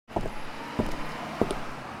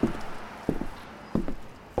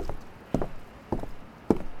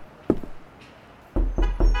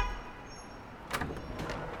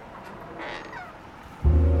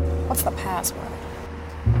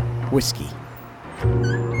whiskey.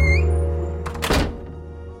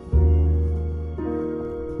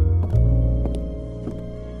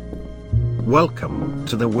 Welcome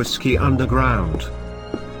to the Whiskey Underground.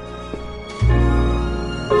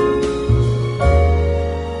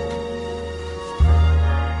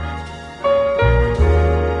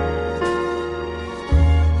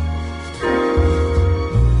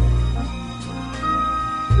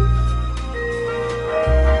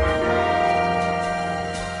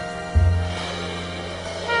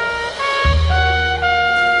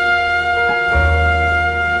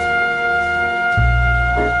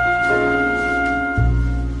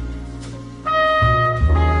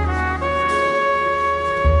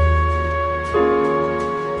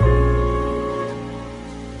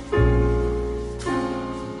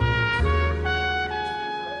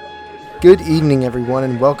 Good evening, everyone,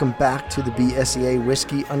 and welcome back to the BSEA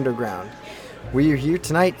Whiskey Underground. We are here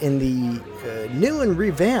tonight in the new and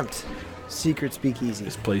revamped Secret Speakeasy.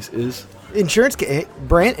 This place is...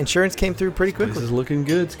 Brant, insurance came through pretty quickly. This is looking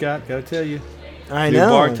good, Scott, gotta tell you. I new know.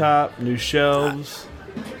 New bar top, new shelves.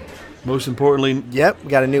 Most importantly... Yep, we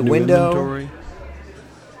got a new window.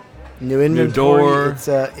 New inventory. New door.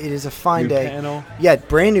 It is a fine new day. Panel. Yeah,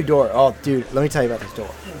 brand new door. Oh, dude, let me tell you about this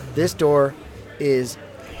door. This door is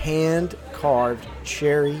hand-carved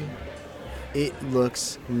cherry. It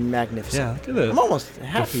looks magnificent. Yeah, look at the, I'm almost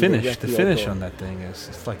happy. the finish on that thing is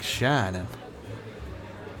it's like shining.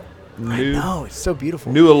 I know, it's so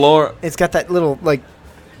beautiful. New Allure. It's got that little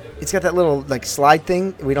slide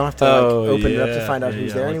thing. We don't have to open it up to find out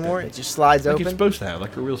who's there animore. It just slides like open. It's supposed to have,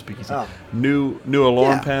 like a real speakeasy. Oh. New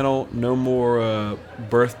alarm panel. No more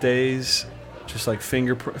birthdays. Just like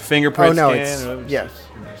fingerprint scan. It's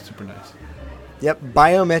super nice. Yep,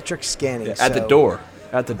 biometric scanning. Yeah, at the door.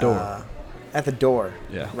 At the door.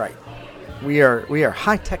 Yeah. Right. We are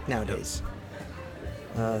high tech nowadays.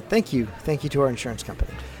 Thank you to our insurance company.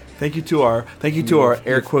 Thank you to our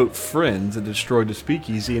air quote friends that destroyed the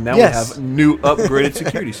speakeasy, and now Yes. we have a new upgraded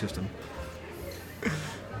security system.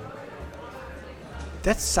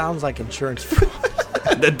 That sounds like insurance fraud.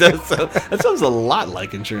 That sounds a lot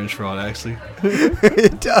like insurance fraud, actually.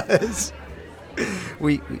 It does.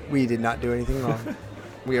 We did not do anything wrong.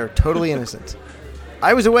 We are totally innocent.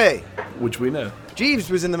 I was away. Which we know. Jeeves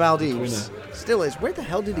was in the Maldives. We know. Still is. Where the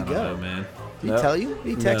hell did he go? Oh man. Did he tell you? Did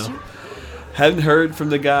he text you? Hadn't heard from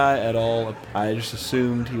the guy at all. I just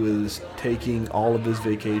assumed he was taking all of his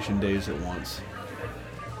vacation days at once.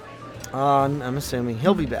 I'm assuming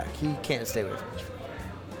he'll be back. He can't stay away from us.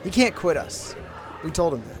 He can't quit us. We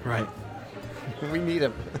told him that. Right. We need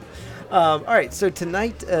him. All right, so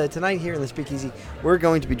tonight here in the Speakeasy, we're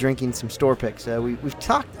going to be drinking some store picks. We've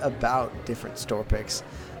talked about different store picks,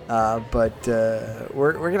 but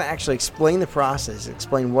we're going to actually explain the process,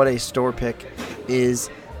 explain what a store pick is,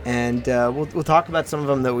 and we'll talk about some of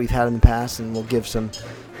them that we've had in the past, and we'll give some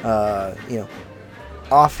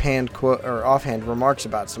offhand remarks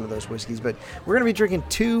about some of those whiskeys. But we're going to be drinking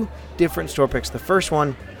two different store picks. The first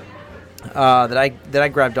one that I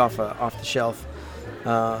grabbed off the shelf.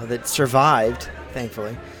 That survived,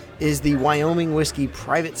 thankfully, is the Wyoming Whiskey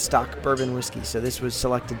Private Stock Bourbon Whiskey. So this was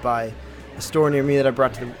selected by a store near me that I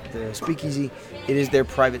brought to the Speakeasy. It is their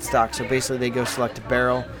private stock. So basically they go select a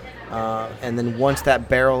barrel, and then once that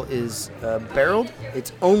barrel is barreled,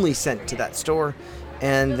 it's only sent to that store,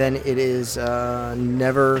 and then it is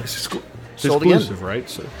never sold again. Exclusive, right?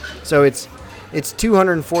 So it's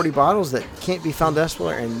 240 bottles that can't be found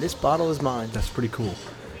elsewhere, and this bottle is mine. That's pretty cool.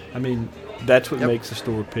 I mean, that's what makes a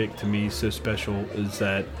store pick to me so special, is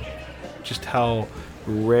that just how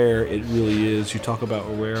rare it really is. You talk about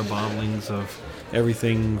rare bottlings of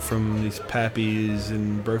everything from these Pappies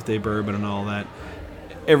and birthday bourbon and all that.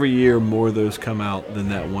 Every year more of those come out than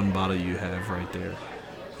that one bottle you have right there.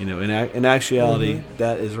 You know, in actuality,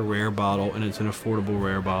 that is a rare bottle, and it's an affordable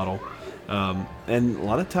rare bottle. And a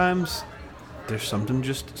lot of times there's something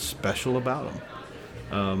just special about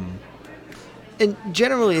them. And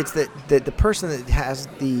generally, it's that the person that has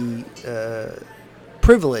the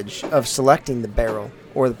privilege of selecting the barrel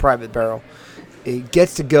or the private barrel, it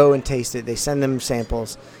gets to go and taste it. They send them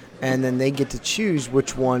samples, and then they get to choose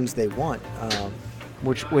which ones they want,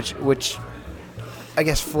 which I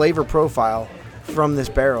guess flavor profile from this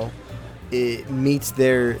barrel it meets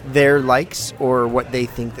their likes or what they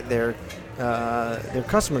think that their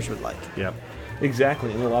customers would like. Yeah,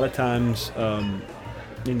 exactly. And a lot of times,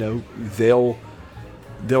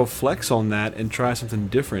 they'll flex on that and try something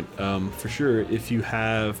different. For sure, if you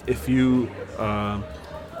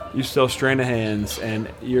you sell Stranahan's and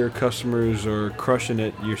your customers are crushing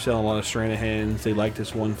it. You're selling a lot of Stranahan's. They like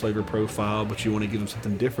this one flavor profile, but you want to give them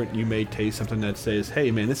something different. You may taste something that says,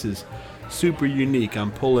 hey, man, this is super unique.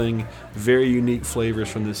 I'm pulling very unique flavors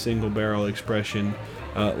from this single barrel expression.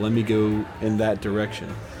 Let me go in that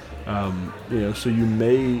direction. So you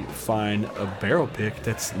may find a barrel pick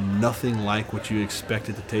that's nothing like what you expect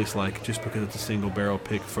it to taste like just because it's a single barrel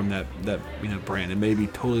pick from that brand. It may be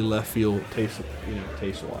totally left field taste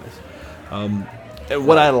wise. And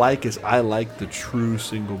what I like is I like the true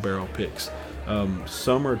single barrel picks.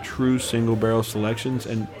 Some are true single barrel selections,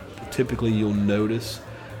 and typically you'll notice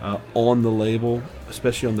on the label,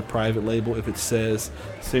 especially on the private label, if it says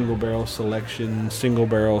single barrel selection, single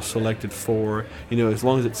barrel selected for, as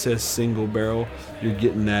long as it says single barrel, you're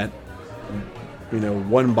getting that,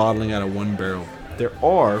 one bottling out of one barrel. There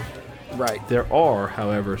are,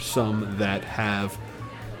 however, some that have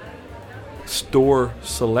store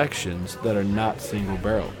selections that are not single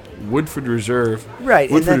barrel. Woodford Reserve,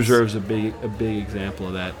 Woodford Reserve is a big example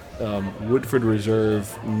of that. Woodford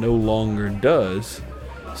Reserve no longer does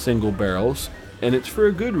single barrels, and it's for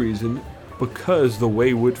a good reason, because the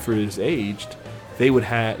way Woodford is aged, they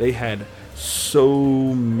had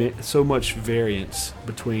so much variance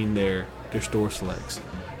between their store selects.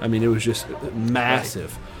 I mean, it was just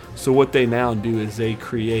massive. So what they now do is they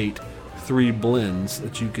create 3 blends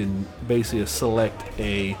that you can basically select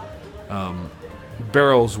a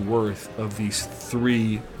barrel's worth of these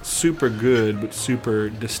 3 super good but super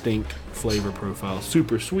distinct flavor profiles.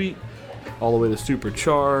 Super sweet, all the way to super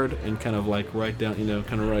charred, and kind of like right down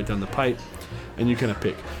the pipe, and you kind of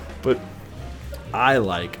pick. But I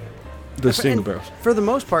like the single barrels. For the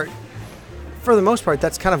most part,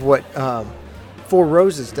 that's kind of what Four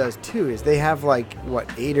Roses does too. Is they have like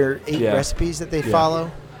 8 recipes that they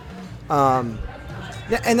follow. And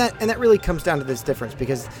that really comes down to this difference,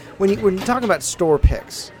 because when you talk about store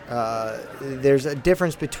picks, there's a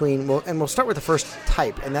difference between we'll start with the first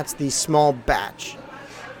type, and that's the small batch.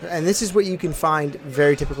 And this is what you can find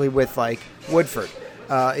very typically with like Woodford.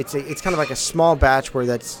 It's kind of like a small batch where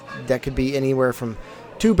that could be anywhere from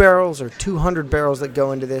 2 barrels or 200 barrels that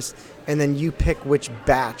go into this, and then you pick which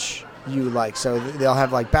batch you like. So they'll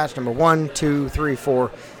have like batch number 1, 2, 3,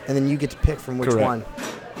 4, and then you get to pick from which one.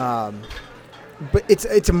 But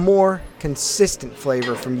it's a more consistent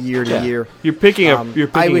flavor from year to year. You're picking a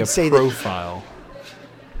profile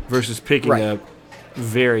versus picking a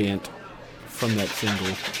variant from that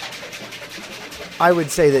single. I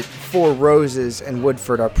would say that Four Roses and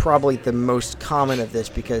Woodford are probably the most common of this,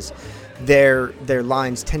 because their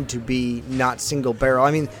lines tend to be not single barrel.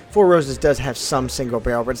 I mean, Four Roses does have some single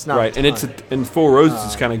barrel, but it's not right. And Four Roses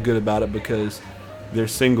is kind of good about it because their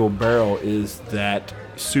single barrel is that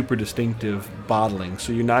super distinctive bottling,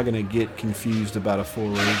 so you're not going to get confused about a Four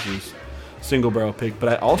Roses single barrel pick. But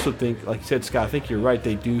I also think, like you said, Scott, I think you're right.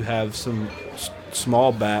 They do have some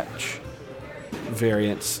small batch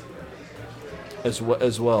variants as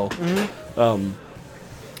well. Mm-hmm.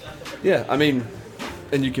 I mean,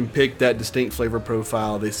 and you can pick that distinct flavor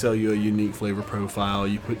profile. They sell you a unique flavor profile.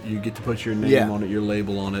 You get to put your name on it, your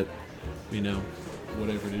label on it,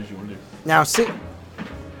 whatever it is you want to do. Now,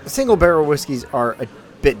 single barrel whiskeys are a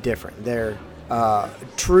bit different. They're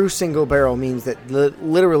true single barrel means that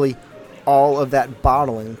literally all of that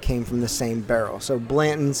bottling came from the same barrel. So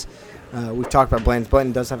Blanton's, we've talked about Blanton's.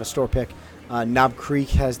 Blanton does have a store pick. Knob Creek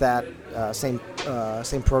has that same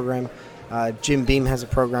program. Jim Beam has a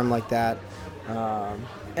program like that,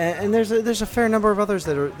 and there's a fair number of others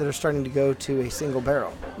that are starting to go to a single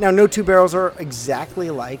barrel. Now, no 2 barrels are exactly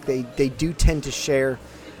alike. They do tend to share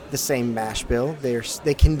the same mash bill.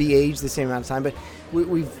 They can be aged the same amount of time, but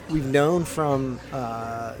we've known from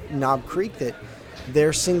Knob Creek that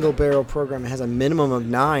their single barrel program has a minimum of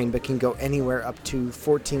 9, but can go anywhere up to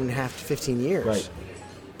 14 and a half to 15 years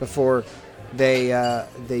before they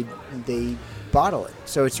bottle it.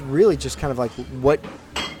 So it's really just kind of like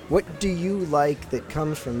what do you like that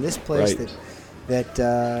comes from this place that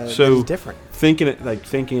is different. Thinking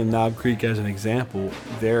of Knob Creek as an example,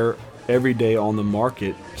 their every day on the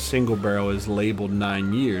market single barrel is labeled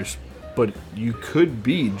 9 years, but you could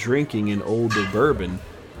be drinking an older bourbon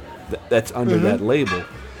that's under that label.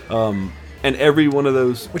 And every one of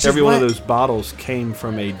those bottles came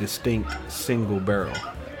from a distinct single barrel.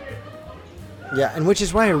 Yeah, and which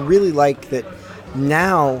is why I really like that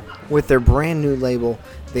now with their brand new label,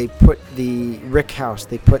 they put the Rick House,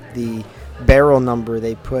 they put the barrel number,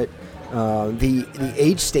 they put the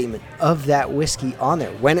age statement of that whiskey on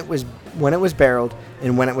there when it was barreled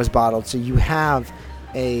and when it was bottled, so you have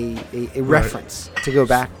a reference to go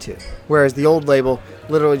back to. Whereas the old label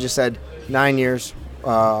literally just said 9 years,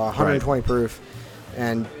 120 proof,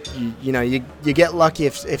 and you get lucky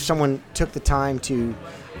if someone took the time to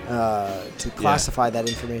classify that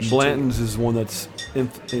information. Blanton's is one that's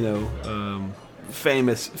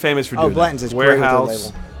famous for doing Blanton's that. is great with their warehouse,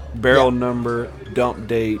 label. barrel number, dump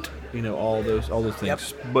date, all those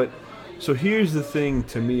things. Yep. But so here's the thing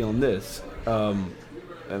to me on this, and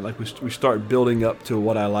like we start building up to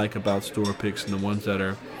what I like about store picks and the ones that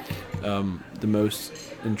are the most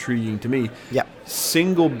intriguing to me. Yep.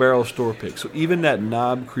 Single barrel store pick. So even that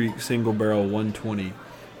Knob Creek single barrel 120,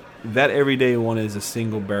 that everyday one is a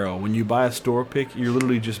single barrel. When you buy a store pick, you're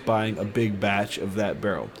literally just buying a big batch of that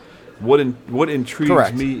barrel. What intrigues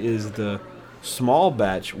Correct. me is the small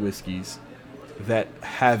batch whiskeys that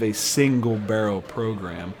have a single barrel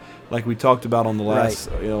program, like we talked about on the last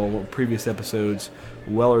previous episodes.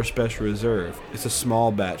 Weller Special Reserve. It's a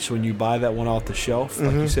small batch, so when you buy that one off the shelf,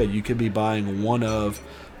 like you said, you could be buying one of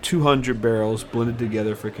 200 barrels blended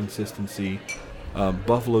together for consistency.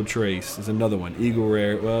 Buffalo Trace is another one. Eagle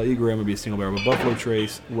Rare. Well, Eagle Rare would be a single barrel, but Buffalo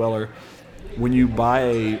Trace, Weller. When you buy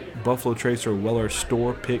a Buffalo Trace or Weller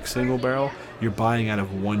store pick single barrel, you're buying out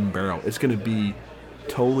of one barrel. It's going to be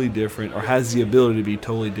totally different, or has the ability to be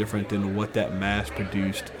totally different than what that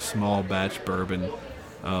mass-produced small batch bourbon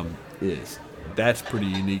is. That's pretty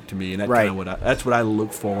unique to me, and that's what I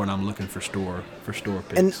look for when I'm looking for store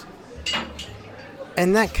picks.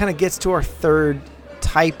 And that kind of gets to our third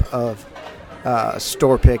type of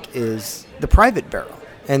store pick is the private barrel.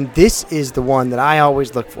 And this is the one that I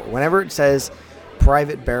always look for. Whenever it says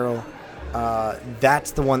private barrel,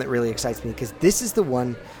 that's the one that really excites me, because this is the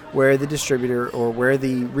one where the distributor or where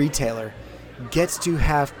the retailer gets to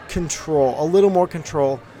have a little more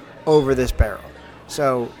control over this barrel.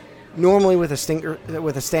 So normally with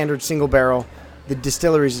a standard single barrel, the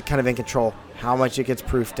distillery is kind of in control. How much it gets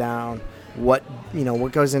proofed down, what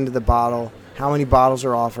goes into the bottle, how many bottles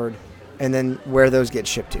are offered, and then where those get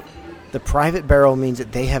shipped to. The private barrel means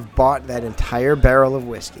that they have bought that entire barrel of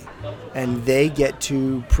whiskey, and they get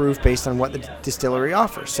to proof based on what the distillery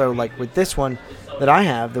offers. So like with this one that I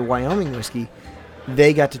have, the Wyoming whiskey,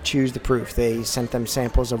 they got to choose the proof. They sent them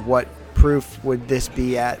samples of what proof would this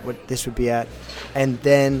be at, what this would be at, and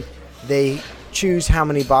then they choose how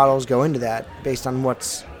many bottles go into that based on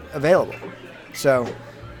what's available. So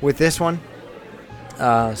with this one,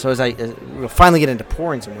 so as we'll finally get into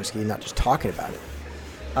pouring some whiskey, not just talking about it.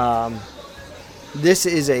 This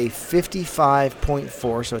is a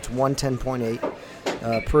 55.4, so it's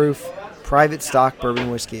 110.8 proof, private stock bourbon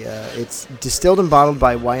whiskey. It's distilled and bottled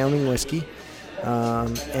by Wyoming Whiskey,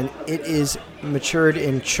 and it is matured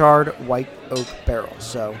in charred white oak barrels.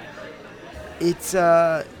 So it's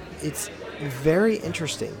very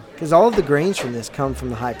interesting, because all of the grains from this come from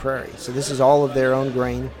the High Prairie. So this is all of their own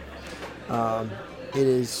grain. It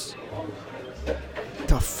is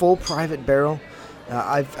a full private barrel. We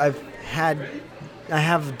have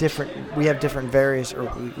different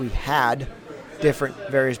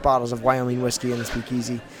various bottles of Wyoming whiskey in the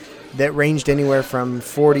Speakeasy that ranged anywhere from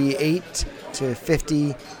 48 to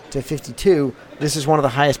 50 to 52. This is one of the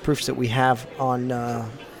highest proofs that we have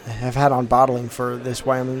had on bottling for this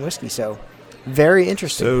Wyoming whiskey. So very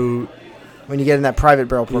interesting. So when you get in that private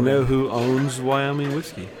barrel program. You know who owns Wyoming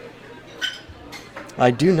whiskey?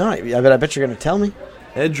 I do not. I bet you're going to tell me.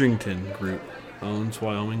 Edrington Group owns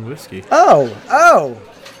Wyoming whiskey. Oh.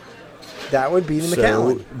 That would be the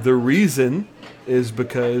Macallan. So the reason is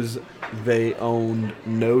because they owned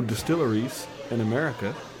no distilleries in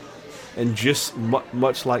America, and just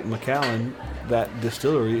much like Macallan, that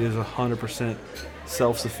distillery is 100%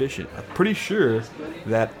 self-sufficient. I'm pretty sure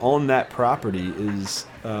that on that property is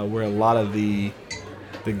where a lot of the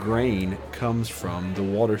grain comes from, the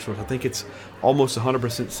water source. I think it's almost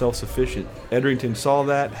 100% self-sufficient. Edrington saw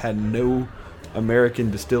that, had no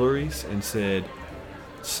American distilleries, and said,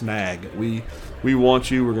 snag, we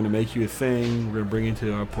want you, we're going to make you a thing, we're going to bring it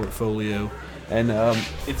into our portfolio, and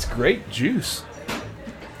it's great juice.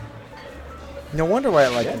 No wonder why I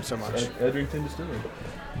like them so much. Edrington Distillery.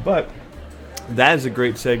 But that is a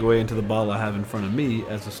great segue into the bottle I have in front of me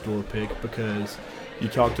as a store pick, because you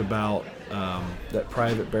talked about that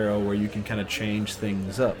private barrel where you can kind of change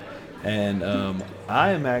things up. And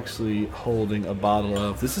I am actually holding a bottle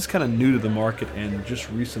of, this is kind of new to the market and just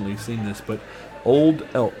recently seen this, but Old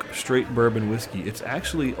Elk straight bourbon whiskey. It's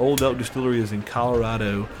actually, Old Elk Distillery is in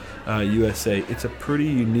Colorado, USA. It's a pretty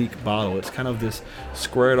unique bottle. It's kind of this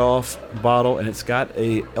squared off bottle, and it's got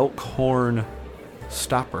a elk horn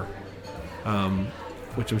stopper,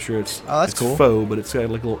 which I'm sure it's cool. Faux, but it's got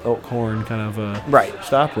like a little elk horn kind of right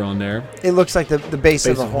stopper on there. It looks like the base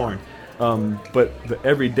of a horn. But the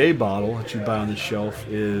everyday bottle that you buy on the shelf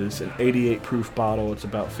is an 88 proof bottle. It's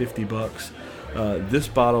about $50. This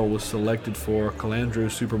bottle was selected for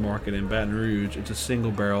Calandro Supermarket in Baton Rouge. It's a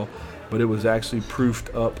single barrel, but it was actually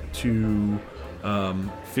proofed up to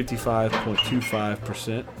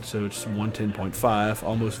 55.25%, so it's 110.5,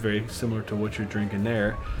 almost very similar to what you're drinking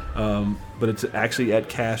there. But it's actually at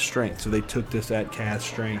cask strength, so they took this at cask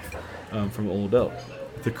strength from Old Elk.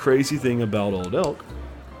 The crazy thing about Old Elk,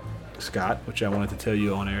 Scott, which I wanted to tell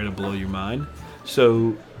you on air to blow your mind,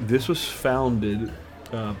 so this was founded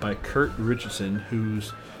by Kurt Richardson,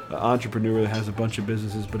 who's an entrepreneur that has a bunch of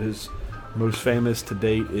businesses, but his most famous to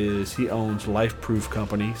date is he owns Life Proof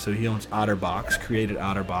Company, so he owns Otterbox, created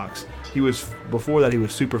Otterbox. Before that he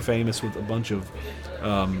was super famous with a bunch of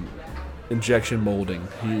injection molding.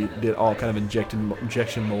 He did all kind of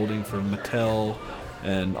injection molding for Mattel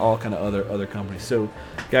and all kind of other companies. So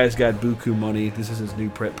guy's got buku money. This is his new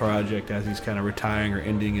project as he's kind of retiring or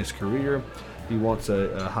ending his career. He wants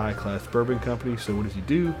a high-class bourbon company, so what does he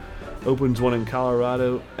do? Opens one in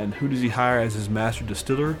Colorado, and who does he hire as his master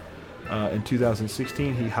distiller? In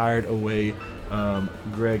 2016, he hired away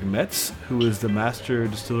Greg Metz, who is the master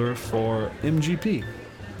distiller for MGP.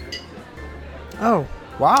 Oh,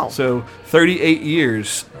 wow. So 38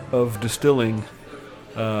 years of distilling,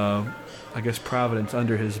 I guess, Providence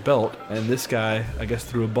under his belt, and this guy, I guess,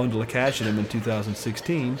 threw a bundle of cash at him in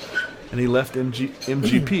 2016, and he left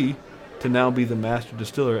MGP to now be the master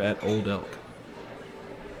distiller at Old Elk.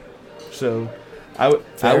 So I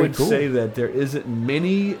would cool. say that there isn't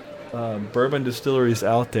many bourbon distilleries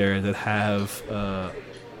out there that have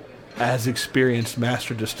as experienced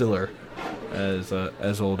master distiller as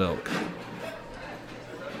Old Elk.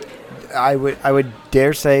 I would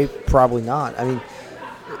dare say probably not. I mean,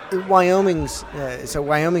 Wyoming's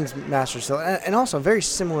master distiller, and also a very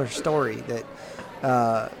similar story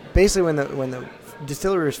that basically when the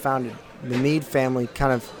distillery was founded, the Meade family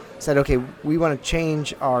kind of said, okay, we want to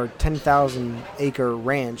change our 10,000 acre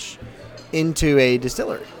ranch into a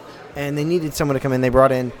distillery. And they needed someone to come in. They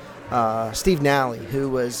brought in Steve Nally, who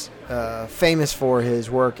was famous for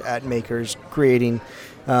his work at Makers, creating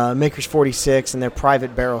Makers 46 and their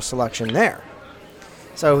private barrel selection there.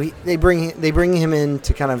 So they bring him in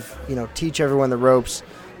to kind of teach everyone the ropes.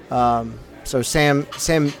 So Sam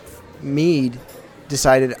Meade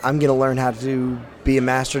decided, I'm going to learn how to be a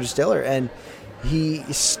master distiller, and he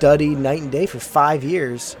studied night and day for 5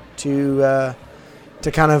 years to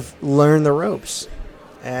kind of learn the ropes.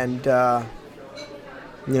 And I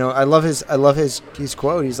love his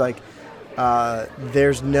quote. He's like,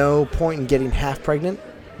 "There's no point in getting half pregnant.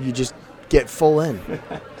 You just get full in."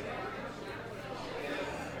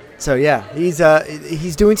 So yeah,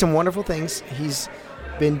 he's doing some wonderful things. He's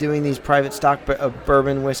been doing these private stock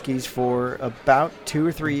bourbon whiskeys for about 2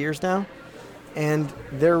 or 3 years now, and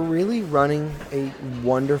they're really running a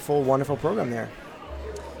wonderful, wonderful program there.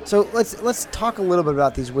 So let's talk a little bit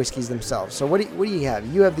about these whiskeys themselves. So what do you have?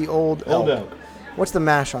 You have the Old Elk. What's the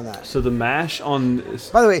mash on that? So the mash on...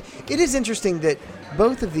 By the way, it is interesting that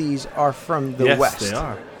both of these are from the West. Yes, they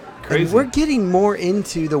are. Crazy. And we're getting more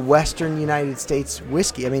into the Western United States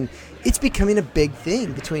whiskey. I mean, it's becoming a big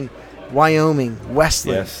thing between Wyoming,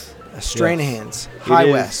 Westland, Stranahan's,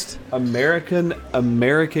 High West. American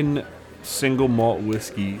single malt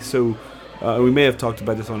whiskey. So we may have talked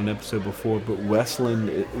about this on an episode before, but Westland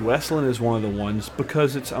is one of the ones,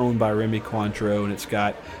 because it's owned by Remy Cointreau and it's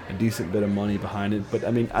got a decent bit of money behind it. But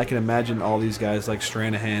I mean, I can imagine all these guys like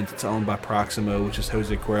Stranahan's. It's owned by Proximo, which is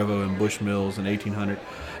Jose Cuervo and Bushmills in 1800.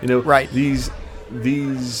 Right. These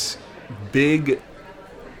big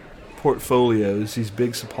portfolios, these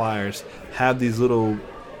big suppliers have these little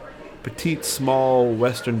petite, small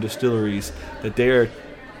Western distilleries that they are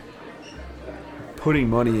putting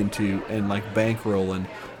money into and like bankrolling.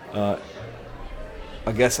 I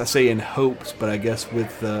guess I say in hopes, but I guess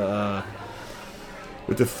with the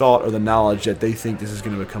thought or the knowledge that they think this is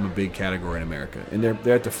going to become a big category in America, and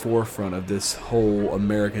they're at the forefront of this whole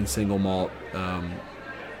American single malt, I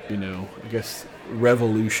guess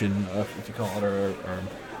revolution, if you call it, or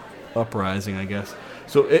uprising, I guess.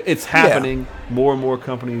 So it's happening. Yeah. More and more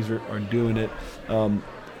companies are doing it.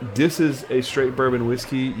 This is a straight bourbon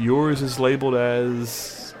whiskey. Yours is labeled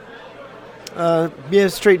as...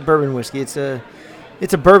 straight bourbon whiskey. It's a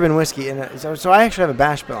bourbon whiskey. And so I actually have a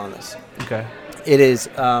bash bill on this. Okay. It is...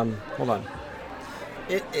 hold on.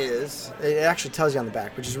 It actually tells you on the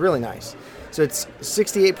back, which is really nice. So it's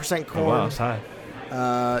 68% corn. Oh, wow, it's high.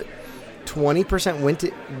 20%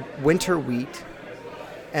 winter wheat,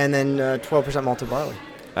 and then 12% malted barley.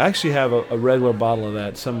 I actually have a regular bottle of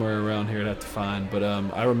that somewhere around here I'd have to find, but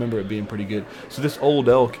I remember it being pretty good. So this Old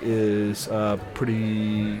Elk is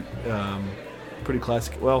pretty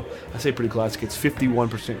classic. Well, I say pretty classic. It's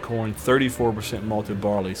 51% corn, 34% malted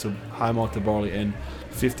barley, so high malted barley, and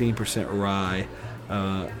 15% rye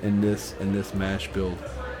in this mash build.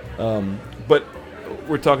 But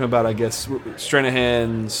we're talking about, I guess,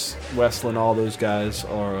 Stranahan's, Westland, all those guys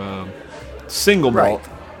are single malt,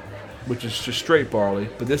 which is just straight barley.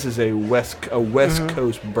 But this is a West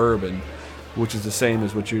Coast bourbon, which is the same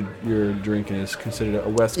as what you're drinking is considered a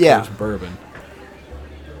West Coast bourbon.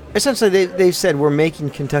 Essentially, they've said we're making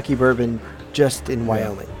Kentucky bourbon just in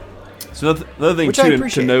Wyoming. So another thing too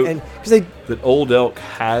to note that Old Elk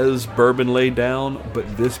has bourbon laid down,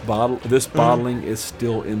 but this bottling is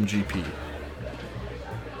still MGP.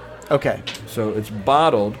 Okay. So it's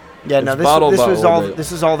bottled. Yeah, no, this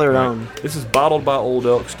is all their own. This is bottled by Old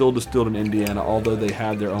Elk, still distilled in Indiana. Although they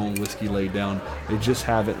have their own whiskey laid down, they just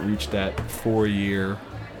haven't reached that 4-year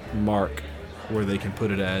mark where they can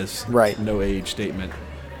put it as no age statement.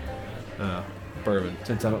 Bourbon.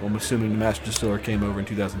 Since I'm assuming the master distiller came over in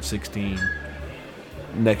 2016,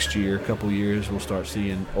 next year, a couple years, we'll start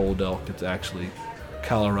seeing Old Elk that's actually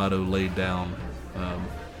Colorado laid down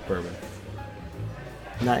bourbon.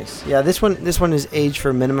 Nice. Yeah, this one is aged for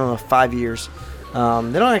a minimum of 5 years. They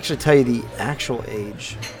don't actually tell you the actual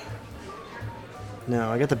age.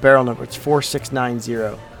 No, I got the barrel number. It's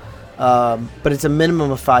 4690. But it's a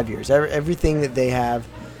minimum of 5 years. Everything that they have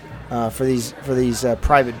for these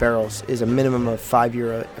private barrels is a minimum of 5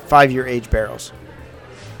 year age barrels.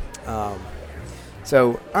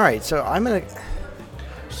 So all right, so I'm gonna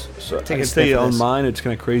take a tell you on mine. It's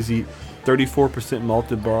kind of crazy. 34%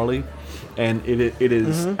 malted barley, and it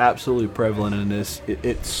is absolutely prevalent in this.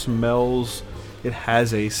 It smells. It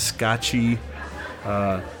has a scotchy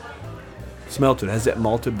smell to it. It has that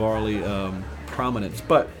malted barley prominence,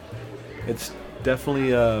 but it's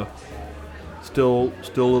definitely still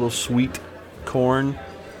a little sweet corn.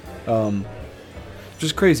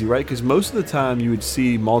 Just crazy, right? Because most of the time you would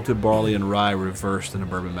see malted barley and rye reversed in a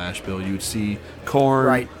bourbon mash bill. You would see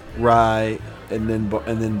corn, rye, and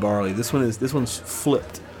then barley. This one's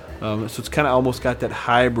flipped. So it's kind of almost got that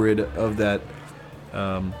hybrid of that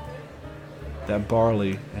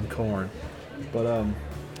barley and corn. But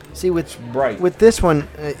see, it's bright. With this one,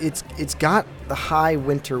 it's got the high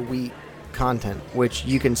winter wheat content, which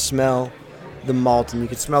you can smell the malt and you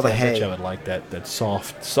can smell the hay. I would like that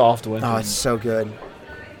soft winter. Oh, it's so good.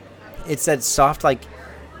 It's that soft, like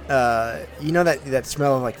that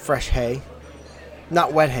smell of like fresh hay,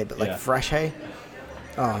 not wet hay, but like fresh hay.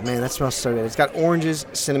 Oh man, that smells so good. It's got oranges,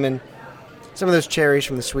 cinnamon, some of those cherries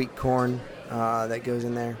from the sweet corn that goes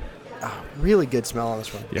in there. Oh, really good smell on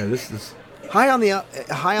this one. Yeah, this is high on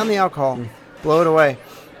the alcohol. Blow it away,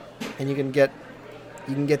 and you can get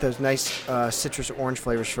those nice citrus orange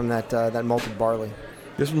flavors from that malted barley.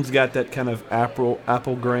 This one's got that kind of apple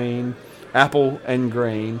and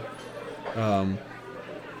grain.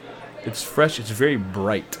 It's fresh. It's very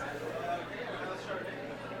bright.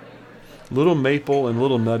 Little maple and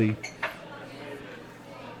little nutty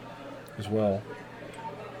as well.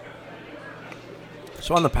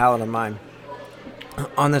 So on the palate of mine,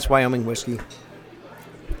 on this Wyoming whiskey,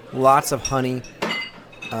 lots of honey,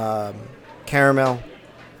 caramel.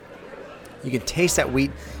 You can taste that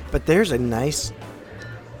wheat, but there's a nice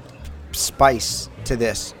spice to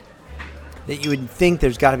this that you would think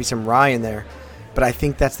there's got to be some rye in there, but I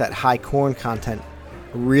think that's that high corn content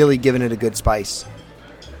really giving it a good spice.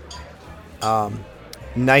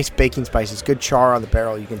 Nice baking spices, good char on the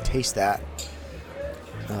barrel. You can taste that.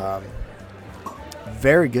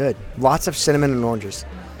 Very good. Lots of cinnamon and oranges.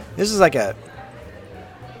 This is like a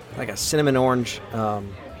cinnamon orange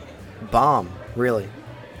bomb, really.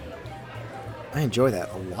 I enjoy that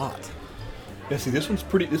a lot. Yeah, see, this one's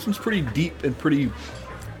pretty deep and pretty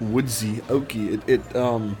woodsy, oaky.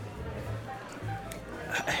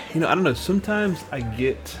 I don't know. Sometimes I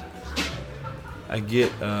get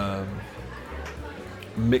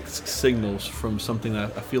mixed signals from something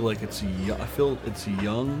that I feel like it's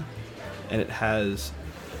young, and it has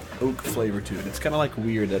oak flavor to it. It's kind of like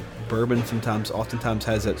weird that bourbon oftentimes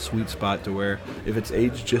has that sweet spot to where if it's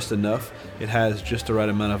aged just enough, it has just the right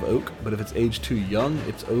amount of oak. But if it's aged too young,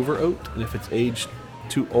 it's over oaked, and if it's aged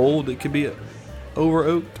too old, it could be over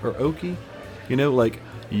oaked or oaky. Like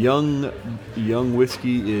young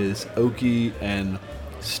whiskey is oaky and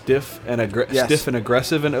stiff and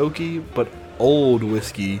aggressive and oaky, but old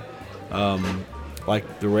whiskey,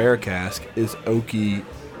 like the Rare Cask, is oaky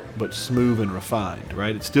but smooth and refined,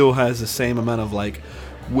 right? It still has the same amount of like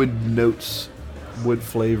wood notes, wood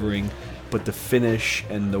flavoring, but the finish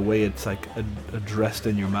and the way it's like addressed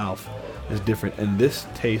in your mouth is different. And this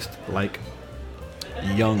tastes like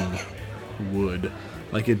young wood,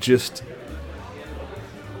 like it just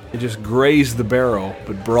grazed the barrel,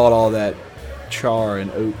 but brought all that char and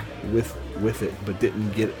oak with it, but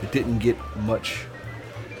didn't get much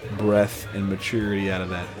breath and maturity out of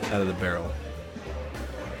the barrel.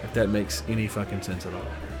 If that makes any fucking sense at all.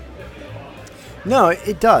 No,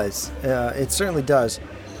 it does. It certainly does.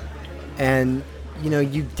 And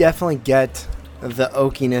you definitely get the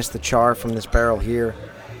oakiness, the char from this barrel here.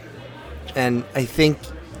 And I think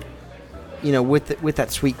with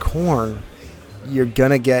that sweet corn, you're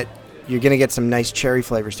gonna get some nice cherry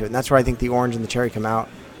flavors to it, and that's where I think the orange and the cherry come out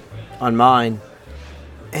on mine.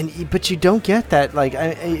 But you don't get that. Like,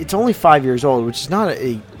 it's only 5 years old, which is not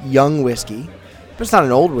a young whiskey, but it's not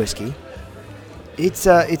an old whiskey. It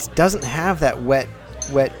doesn't have that wet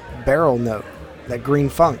barrel note, that green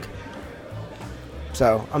funk.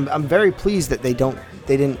 So I'm very pleased that they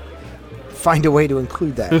didn't find a way to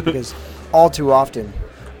include that, because all too often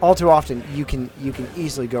you can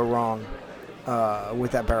easily go wrong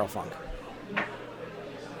with that barrel funk.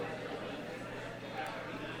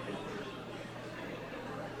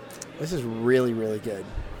 This is really, really good.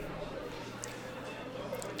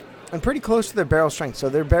 And pretty close to their barrel strength. So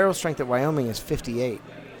their barrel strength at Wyoming is 58.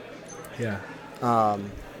 Yeah. Or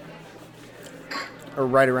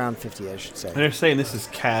right around 50, I should say. And they're saying this is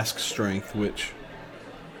cask strength, which,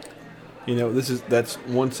 that's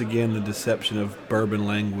once again the deception of bourbon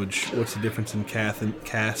language. What's the difference in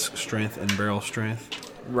cask strength and barrel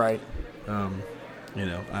strength? Right. I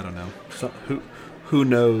don't know. So, who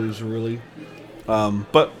knows, really?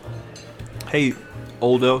 But, hey,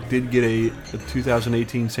 Old Elk did get a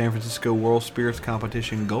 2018 San Francisco World Spirits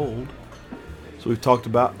Competition gold. So we've talked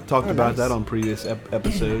about nice. that on previous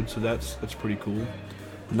episodes. So that's pretty cool.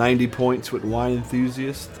 90 points with Wine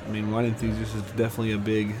Enthusiast. I mean, Wine Enthusiast is definitely a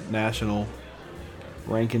big national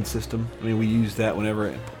ranking system. I mean, we use that whenever,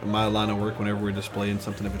 in my line of work, whenever we're displaying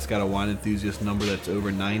something. If it's got a Wine Enthusiast number that's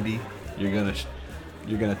over 90, you're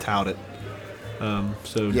gonna tout it.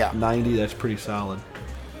 So yeah. 90, that's pretty solid,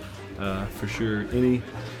 for sure. You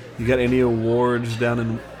got any awards down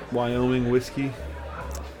in Wyoming whiskey?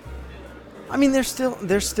 I mean, they're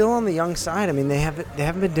still on the young side. I mean, they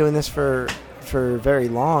haven't been doing this for very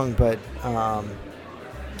long, but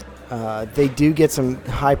they do get some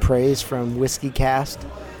high praise from Whiskey Cast.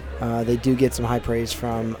 They do get some high praise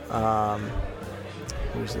from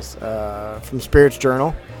from Spirits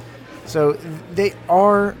Journal. So they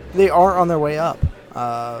are on their way up.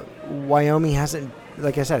 Wyoming hasn't,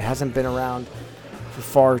 like I said, hasn't been around for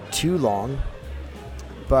far too long,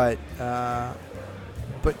 but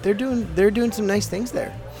they're doing some nice things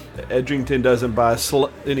there. Edrington doesn't buy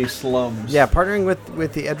any slums. Yeah, partnering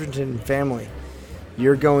with the Edrington family,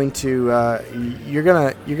 you're going to you're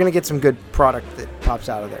gonna get some good product that pops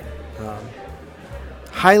out of there.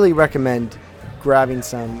 Highly recommend grabbing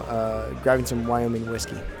some Wyoming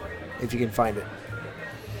whiskey if you can find it.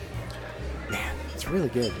 Man, it's really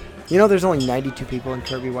good. There's only 92 people in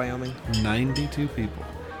Kirby, Wyoming. 92 people.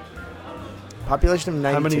 Population of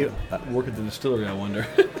 92. How many work at the distillery, I wonder?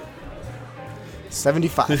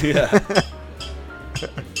 75. Yeah.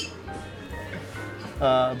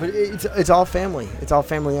 But it's all family. It's all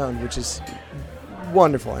family owned, which is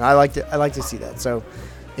wonderful, and I like to see that. So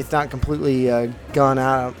it's not completely gone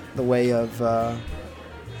out the way of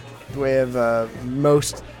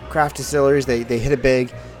most craft distilleries. They hit it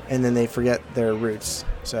big, and then they forget their roots.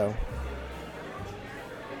 So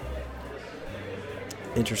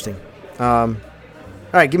interesting. All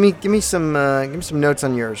right, give me some notes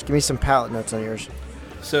on yours. Give me some palate notes on yours.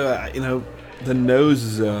 So the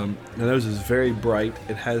nose is very bright.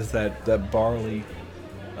 It has that barley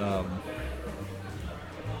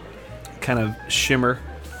kind of shimmer,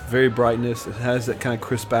 very brightness. It has that kind of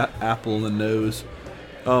crisp apple in the nose.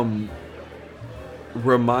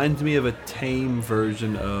 Reminds me of a tame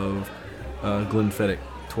version of Glenfiddich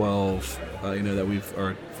 12,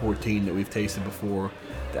 or 14 that we've tasted before.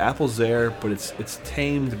 The apple's there, but it's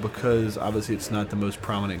tamed because obviously it's not the most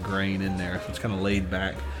prominent grain in there, so it's kind of laid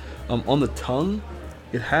back. On the tongue,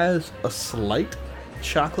 it has a slight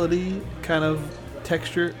chocolatey kind of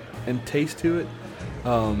texture and taste to it.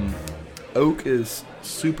 Oak is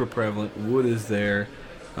super prevalent. Wood is there,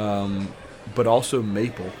 but also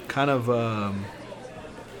maple. Kind of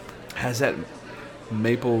has that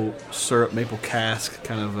maple syrup, maple cask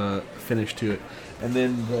kind of a finish to it. And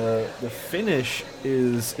then the finish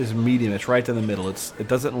is medium. It's right in the middle. It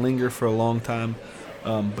doesn't linger for a long time.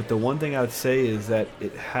 But the one thing I would say is that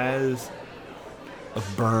it has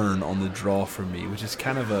burn on the draw for me, which is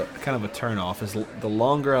kind of a turn off. Is the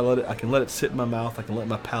longer I can let it sit in my mouth, I can let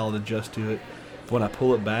my palate adjust to it. But when I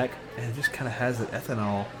pull it back, it just kind of has that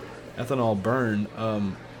ethanol burn.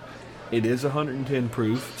 It is 110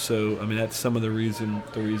 proof, so I mean that's some of the reason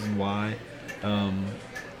why.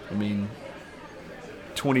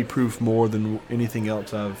 20 proof more than anything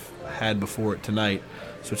else I've had before it tonight,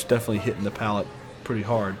 so it's definitely hitting the palate pretty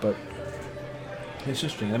hard. But it's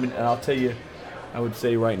interesting. I mean, and I'll tell you, I would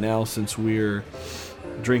say right now, since we're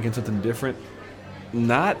drinking something different,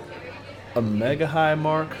 not a mega high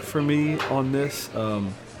mark for me on this.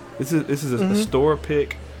 This is a store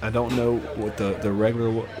pick. I don't know what the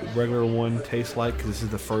regular one tastes like because this is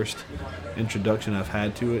the first introduction I've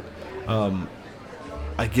had to it.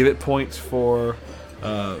 I give it points for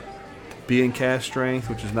being cast strength,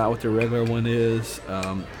 which is not what the regular one is.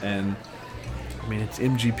 And I mean, it's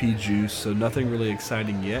MGP juice, so nothing really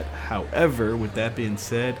exciting yet. However, with that being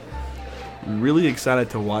said, really excited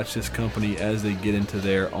to watch this company as they get into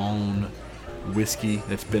their own whiskey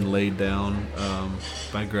that's been laid down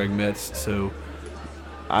by Greg Metz. So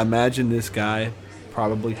I imagine this guy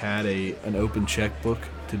probably had an open checkbook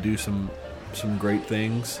to do some great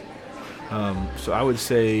things. So I would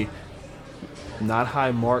say not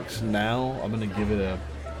high marks now. I'm going to give it a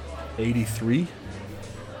 83.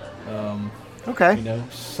 Okay.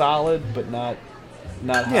 Solid, but not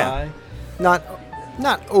high.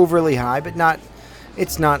 Not overly high, but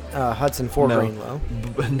it's not Hudson 4-grain low.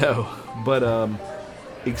 But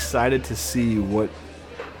excited to see what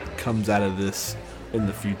comes out of this in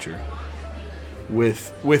the future.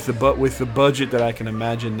 With the budget that I can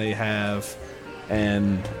imagine they have,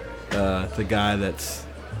 and the guy that's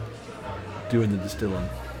doing the distilling.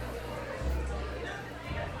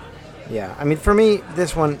 Yeah, I mean, for me,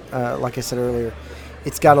 this one, like I said earlier,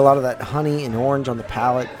 it's got a lot of that honey and orange on the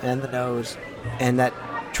palate and the nose, and that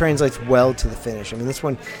translates well to the finish. I mean, this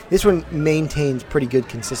one maintains pretty good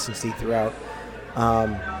consistency throughout.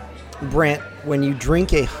 Brant, when you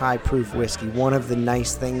drink a high-proof whiskey, one of the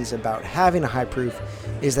nice things about having a high-proof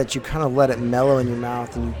is that you kind of let it mellow in your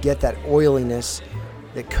mouth, and you get that oiliness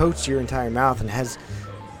that coats your entire mouth and has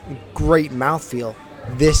great mouthfeel.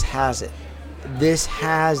 This has it. This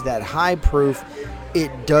has that high proof.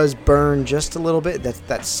 It does burn just a little bit. That's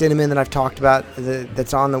that cinnamon that I've talked about.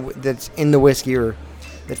 That's in the whiskey, or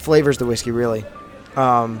that flavors the whiskey really.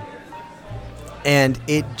 And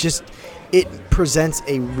it presents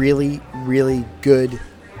a really, really good,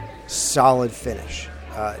 solid finish.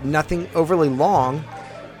 Nothing overly long,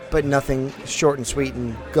 but nothing short and sweet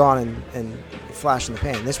and gone and flash in the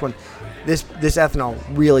pan. This one, this ethanol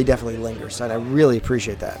really definitely lingers, and I really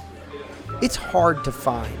appreciate that. It's hard to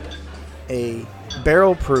find a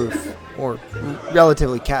barrel-proof or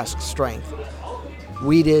relatively cask strength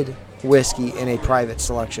wheated whiskey in a private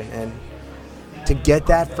selection, and to get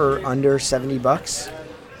that for under $70,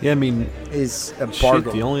 yeah, I mean, is a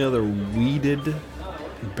bargain. The only other wheated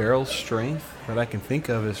barrel strength that I can think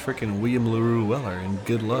of is freaking William LaRue Weller, and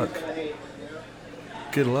good luck.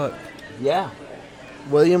 Good luck. Yeah,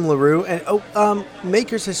 William LaRue, and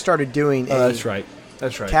Makers has started doing That's right.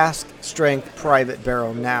 Cask strength private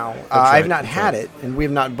barrel now. I've not had it, and we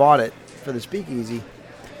have not bought it for the Speakeasy,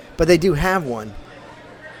 but they do have one.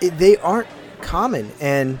 They aren't common,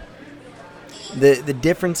 and the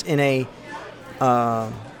difference in a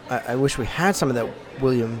I wish we had some of that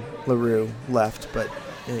William LaRue left, but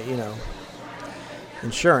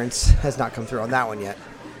insurance has not come through on that one yet.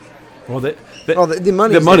 Well, the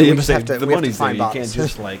money. The money. We just have to, the we have to money's find there. bottles.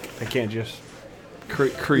 They can't just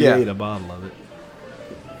create a bottle of it.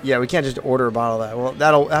 Yeah, we can't just order a bottle of that. Well,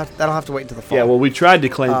 that'll have to wait until the fall. Yeah, well, we tried to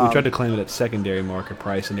claim it at secondary market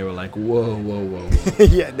price, and they were like, whoa.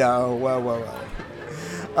 Yeah, no, whoa.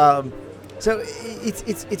 So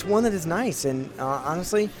it's one that is nice, and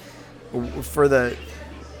honestly, for the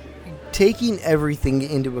taking everything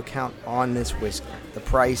into account on this whiskey, the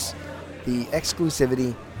price, the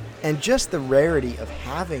exclusivity, and just the rarity of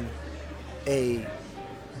having a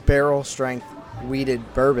barrel strength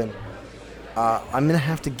wheated bourbon, I'm going to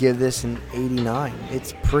have to give this an 89.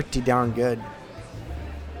 It's pretty darn good.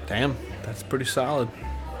 Damn, that's pretty solid.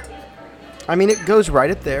 I mean, it goes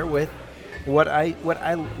right up there with what I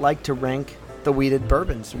like to rank the wheated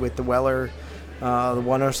bourbons, with the Weller, the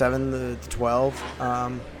 107, the 12.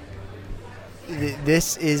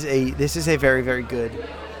 This is a very, very good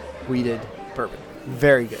wheated bourbon.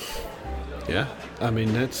 Very good. Yeah, I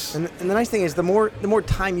mean that's. And the nice thing is, the more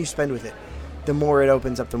time you spend with it, the more it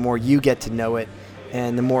opens up, the more you get to know it,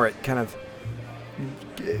 and the more it kind of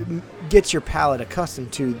gets your palate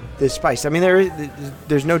accustomed to this spice. I mean,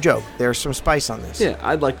 there's no joke. There's some spice on this. Yeah,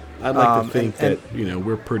 I'd like to think that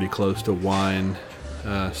we're pretty close to wine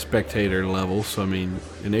spectator level. So I mean,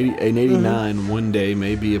 an 89 one day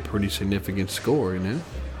may be a pretty significant score.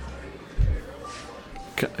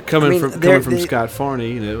 Coming from Scott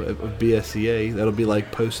Farney, of BSCA, that'll be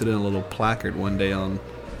like posted in a little placard one day on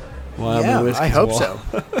Wyoming Whiskey's I hope wall. so.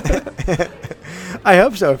 I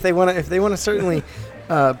hope so. If they want to certainly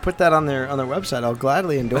put that on their website, I'll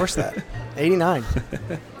gladly endorse that. 89,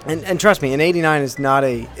 and trust me, an 89 is not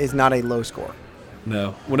a low score.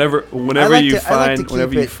 No, whenever you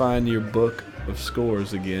find your book of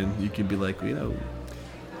scores again, you can be like,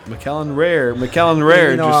 Macallan Rare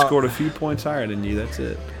just scored a few points higher than you. That's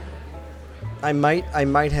it. I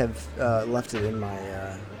might have left it in my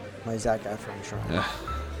my Zac Efron shrine. Yeah.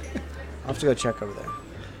 I'll have to go check over there.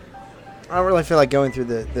 I don't really feel like going through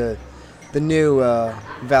the new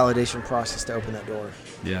validation process to open that door.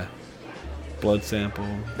 Yeah. Blood sample.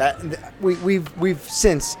 We've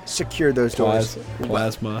since secured those doors.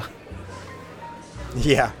 Plasma.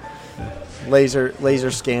 Yeah.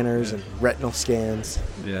 Laser scanners and retinal scans.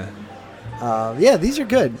 Yeah. These are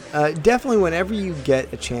good. Definitely, whenever you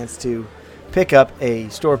get a chance to pick up a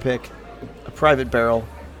store pick, a private barrel,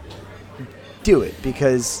 do it,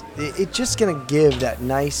 because it's just going to give that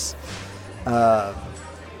nice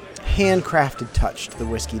handcrafted touch to the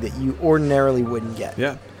whiskey that you ordinarily wouldn't get.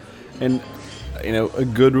 Yeah. And, a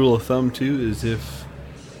good rule of thumb, too, is if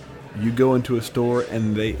you go into a store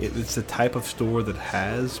and it's the type of store that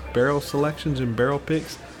has barrel selections and barrel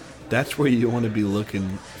picks, that's where you want to be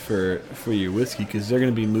looking for your whiskey, because they're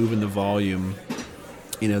going to be moving the volume.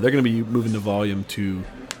 They're going to be moving the volume to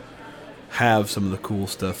have some of the cool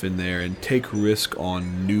stuff in there and take risk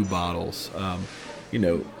on new bottles.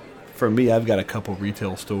 For me, I've got a couple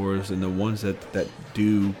retail stores, and the ones that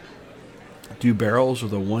do barrels are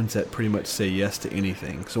the ones that pretty much say yes to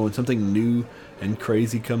anything. So when something new and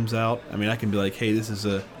crazy comes out, I mean, I can be like, hey, this is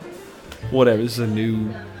a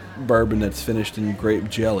new bourbon that's finished in grape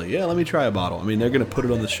jelly. Yeah, let me try a bottle. I mean, they're going to put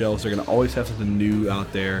it on the shelves. They're going to always have something new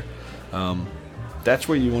out there. That's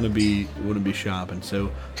where you want to be shopping.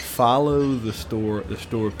 So follow the store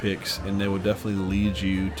picks, and they will definitely lead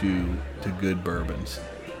you to good bourbons,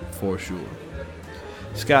 for sure.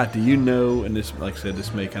 Scott, do you know, and this, like I said,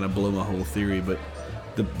 this may kind of blow my whole theory, but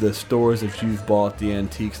the stores that you've bought the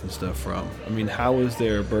antiques and stuff from, I mean, how is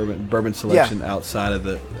their bourbon selection outside of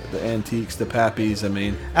the antiques, the Pappies? I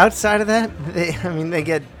mean, outside of that, they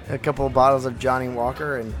get a couple of bottles of Johnny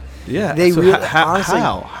Walker, and they so really, honestly,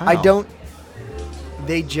 how? I don't.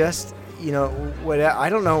 They just, I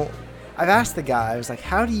don't know. I've asked the guy. I was like,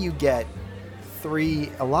 how do you get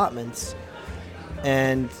 3 allotments?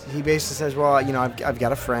 And he basically says, well, I've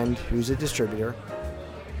got a friend who's a distributor,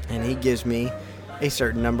 and he gives me a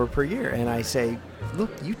certain number per year. And I say,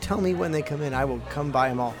 look, you tell me when they come in. I will come buy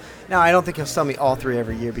them all. Now, I don't think he'll sell me all 3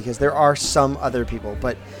 every year, because there are some other people.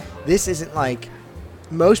 But this isn't like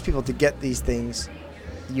most people. To get these things,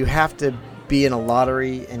 you have to be in a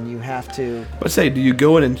lottery, and you have to. But say, do you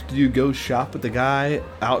go shop with the guy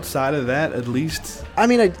outside of that at least? I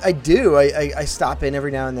mean, I do. I stop in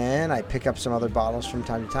every now and then. I pick up some other bottles from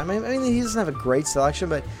time to time. I mean, he doesn't have a great selection,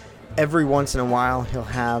 but every once in a while he'll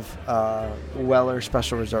have Weller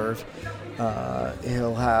Special Reserve.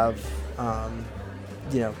 He'll have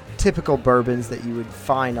typical bourbons that you would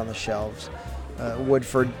find on the shelves.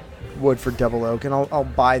 Woodford Double Oak, and I'll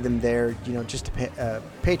buy them there, just to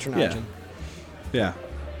patronize him. Yeah.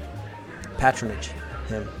 Patronage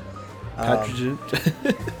him. Patronage.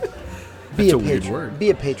 Be That's a weird patron. word. Be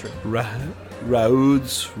a patron.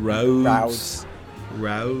 Roads.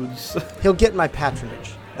 He'll get my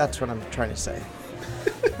patronage. That's what I'm trying to say.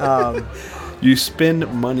 You spend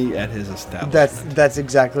money at his establishment. That's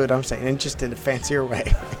exactly what I'm saying, and just in a fancier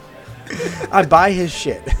way. I buy his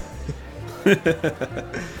shit.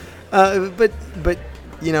 But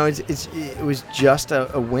it was just a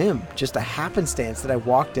whim, just a happenstance that I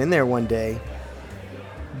walked in there one day,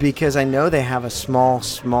 because I know they have a small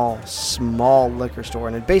liquor store,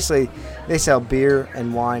 and basically they sell beer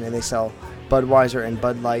and wine, and they sell Budweiser and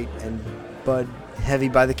Bud Light and Bud Heavy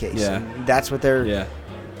by the case. Yeah. And that's what their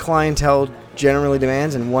clientele generally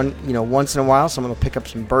demands. And once in a while, someone will pick up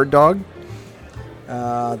some Bird Dog.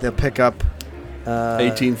 They'll pick up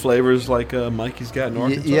 18 flavors like Mikey's got in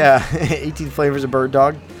Arkansas. Yeah, 18 flavors of Bird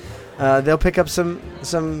Dog. They'll pick up some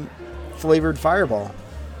flavored Fireball.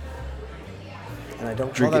 And I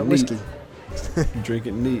don't call that whiskey. Drink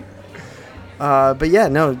it neat. But yeah,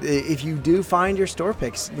 no, if you do find your store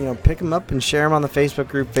picks, pick them up and share them on the Facebook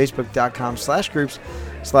group,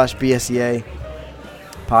 facebook.com/groups/BSEA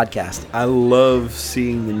podcast. I love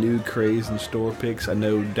seeing the new craze in store picks. I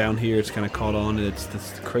know down here it's kind of caught on. It's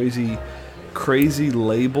this crazy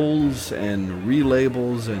labels and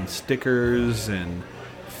relabels and stickers and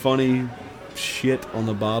funny shit on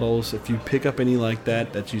the bottles. If you pick up any like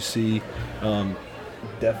that you see,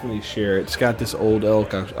 definitely share it. It's got this old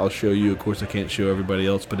elk. I'll show you. Of course, I can't show everybody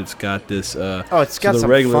else, but it's got this. It's got some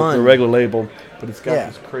fun. The regular label, but it's got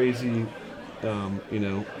this crazy,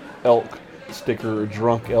 elk sticker or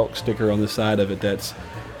drunk elk sticker on the side of it. That's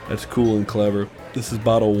cool and clever. This is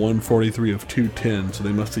bottle 143 of 210, so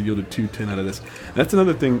they must have yielded 210 out of this. And that's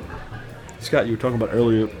another thing, Scott, you were talking about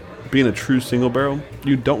earlier. Being a true single barrel,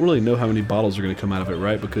 you don't really know how many bottles are going to come out of it,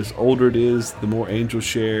 right? Because older it is, the more Angel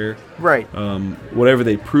share. Right. Whatever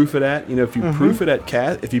they proof it at, if you proof it at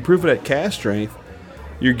cast strength,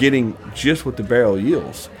 you're getting just what the barrel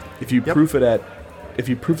yields. If you proof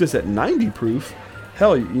this at 90 proof,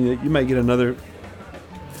 hell, you might get another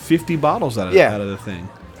 50 bottles out of the thing.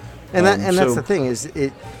 And that's the thing is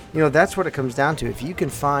it. That's what it comes down to. If you can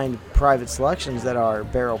find private selections that are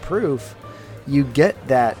barrel proof, you get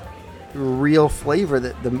that real flavor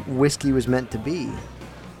that the whiskey was meant to be.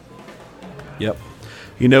 Yep.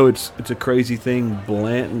 It's a crazy thing.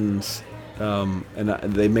 Blanton's, and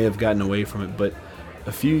they may have gotten away from it, but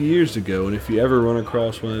a few years ago, and if you ever run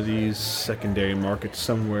across one of these secondary markets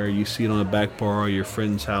somewhere, you see it on a back bar or your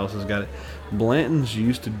friend's house has got it. Blanton's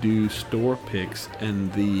used to do store picks,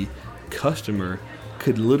 and the customer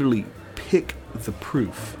could literally pick the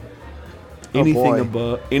proof.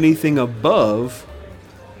 Anything above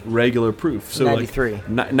regular proof. So 93.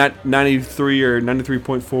 Not 93 or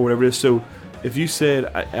 93.4, whatever it is. So if you said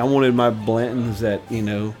I wanted my Blanton's at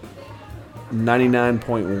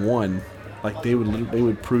 99.1, like they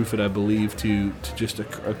would proof it, I believe, to just a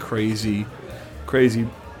crazy proof,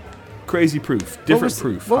 different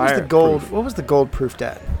proof. What was the gold? Proof. What was the gold proofed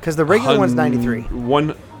at? Because the regular one's 93.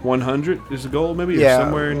 100 is the gold, maybe. Yeah, or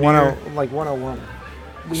somewhere near 101.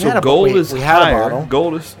 Gold is higher. A bottle.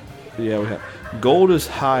 Gold is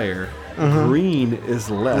higher. Mm-hmm. Green is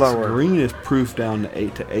less. Lower. Green is proof down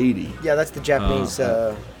to 80. Yeah, that's the Japanese.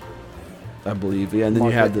 I believe. Yeah, and then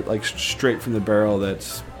market. you have the straight from the barrel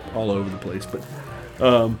that's all over the place.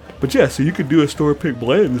 But yeah, so you could do a store pick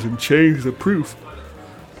blends and change the proof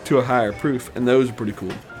to a higher proof, and those are pretty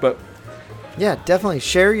cool. But yeah, definitely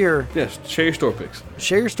share your store picks.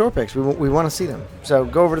 Share your store picks. We want to see them. So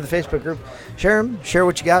go over to the Facebook group, share them, share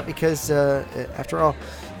what you got, because after all,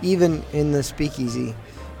 even in the speakeasy,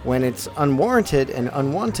 when it's unwarranted and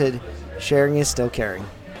unwanted, sharing is still caring.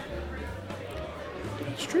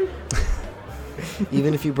 It's true.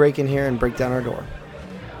 Even if you break in here and break down our door.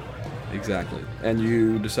 Exactly. And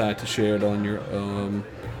you decide to share it on your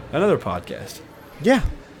another podcast. Yeah.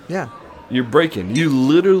 You're breaking. You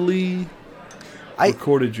literally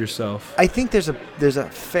recorded yourself. I think there's a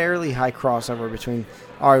fairly high crossover between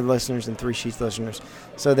our listeners and Three Sheets listeners.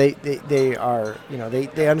 So they are,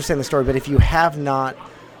 they understand the story. But if you have not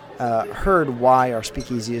heard why our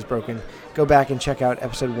speakeasy is broken, go back and check out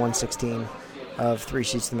episode 116 of Three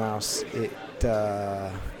Sheets to the Mouse. It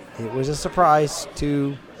was a surprise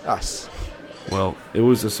to us. Well, it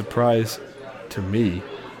was a surprise to me.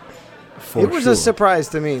 It was a surprise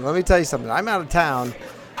to me. Let me tell you something. I'm out of town,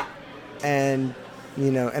 and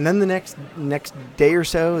and then the next day or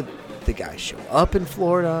so, the guys show up in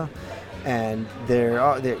Florida, and they're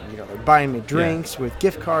buying me drinks with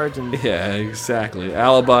gift cards and exactly.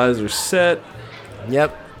 Alibis are set.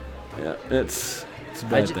 Yep. Yeah, it's a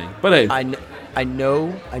bad thing. But hey, I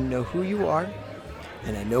know who you are,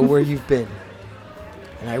 and I know where you've been,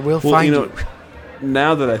 and I will find you.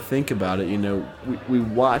 Now that I think about it, we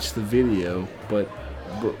watched the video, but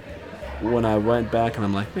when I went back and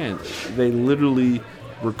I'm like, man, they literally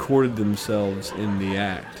recorded themselves in the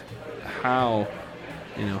act. How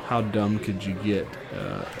dumb could you get?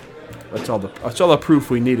 That's all the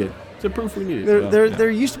proof we needed. It's the proof we needed.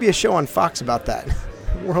 There used to be a show on Fox about that.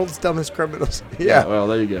 World's Dumbest Criminals. Yeah. Well,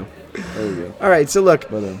 there you go. All right. So look,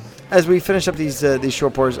 as we finish up these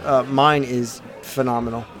short pours, mine is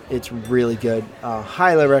phenomenal. It's really good.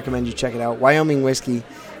 Highly recommend you check it out. Wyoming Whiskey,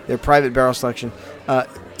 their private barrel selection.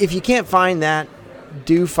 If you can't find that,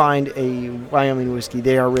 do find a Wyoming Whiskey.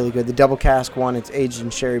 They are really good. The double cask one, it's aged in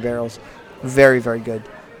sherry barrels. Very, very good.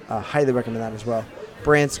 Highly recommend that as well.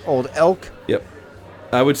 Brandt's Old Elk. Yep.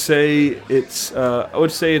 I would say it's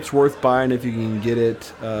worth buying if you can get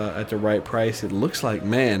it at the right price. It looks like,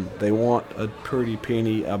 man, they want a pretty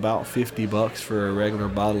penny, about $50 for a regular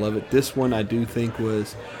bottle of it. This one I do think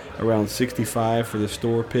was around $65 for the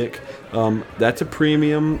store pick. That's a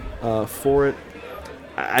premium for it.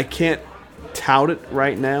 I can't tout it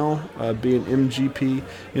right now, being MGP.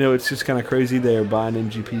 You know, it's just kind of crazy. They are buying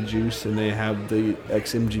MGP juice, and they have the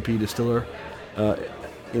ex-MGP distiller,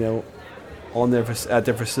 on their at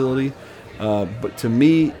their facility. But to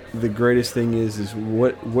me, the greatest thing is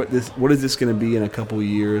what is this going to be in a couple of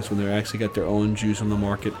years when they're actually got their own juice on the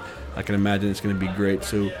market? I can imagine it's going to be great.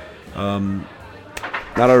 So,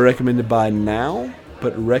 not a recommend to buy now,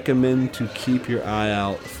 but recommend to keep your eye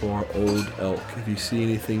out for Old Elk. If you see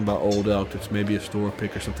anything by Old Elk that's maybe a store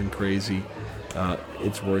pick or something crazy,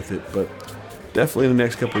 it's worth it. But definitely in the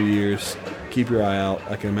next couple of years, keep your eye out.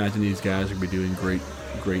 I can imagine these guys are going to be doing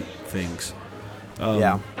great things.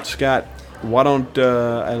 Scott, why don't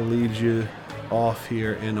I lead you off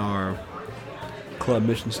here in our club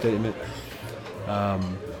mission statement?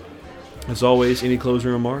 As always, any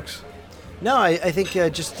closing remarks? No, I think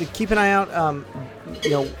just to keep an eye out.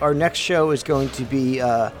 Our next show is going to be.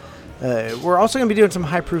 We're also going to be doing some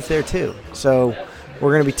high proof there too. So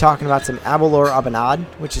we're going to be talking about some Aberlour Abanad,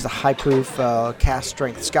 which is a high proof cask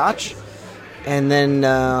strength Scotch, and then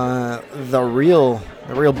the real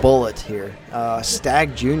bullet here,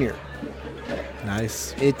 Stag Junior.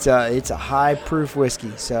 Nice. It's a high proof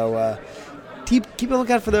whiskey. So. Keep a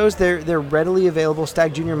lookout for those. They're readily available.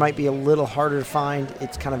 Stag Junior might be a little harder to find.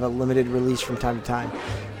 It's kind of a limited release from time to time.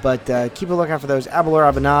 But keep a lookout for those. Aberlour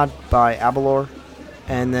Abanad by Aberlour.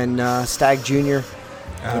 And then Stag Junior.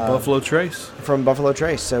 Buffalo Trace. From Buffalo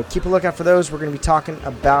Trace. So keep a lookout for those. We're going to be talking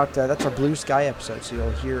about, that's our Blue Sky episode. So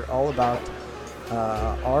you'll hear all about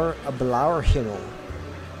our Blauerhimmel.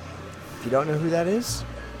 If you don't know who that is,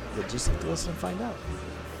 you'll just have to listen and find out.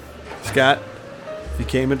 Scott, if you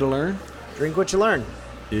came in to learn, drink what you learn.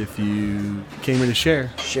 If you came here to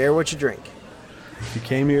share, share what you drink. If you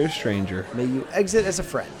came here a stranger, may you exit as a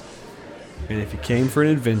friend. And if you came for an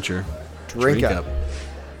adventure, drink up.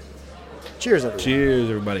 Cheers, everybody. Cheers,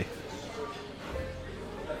 everybody.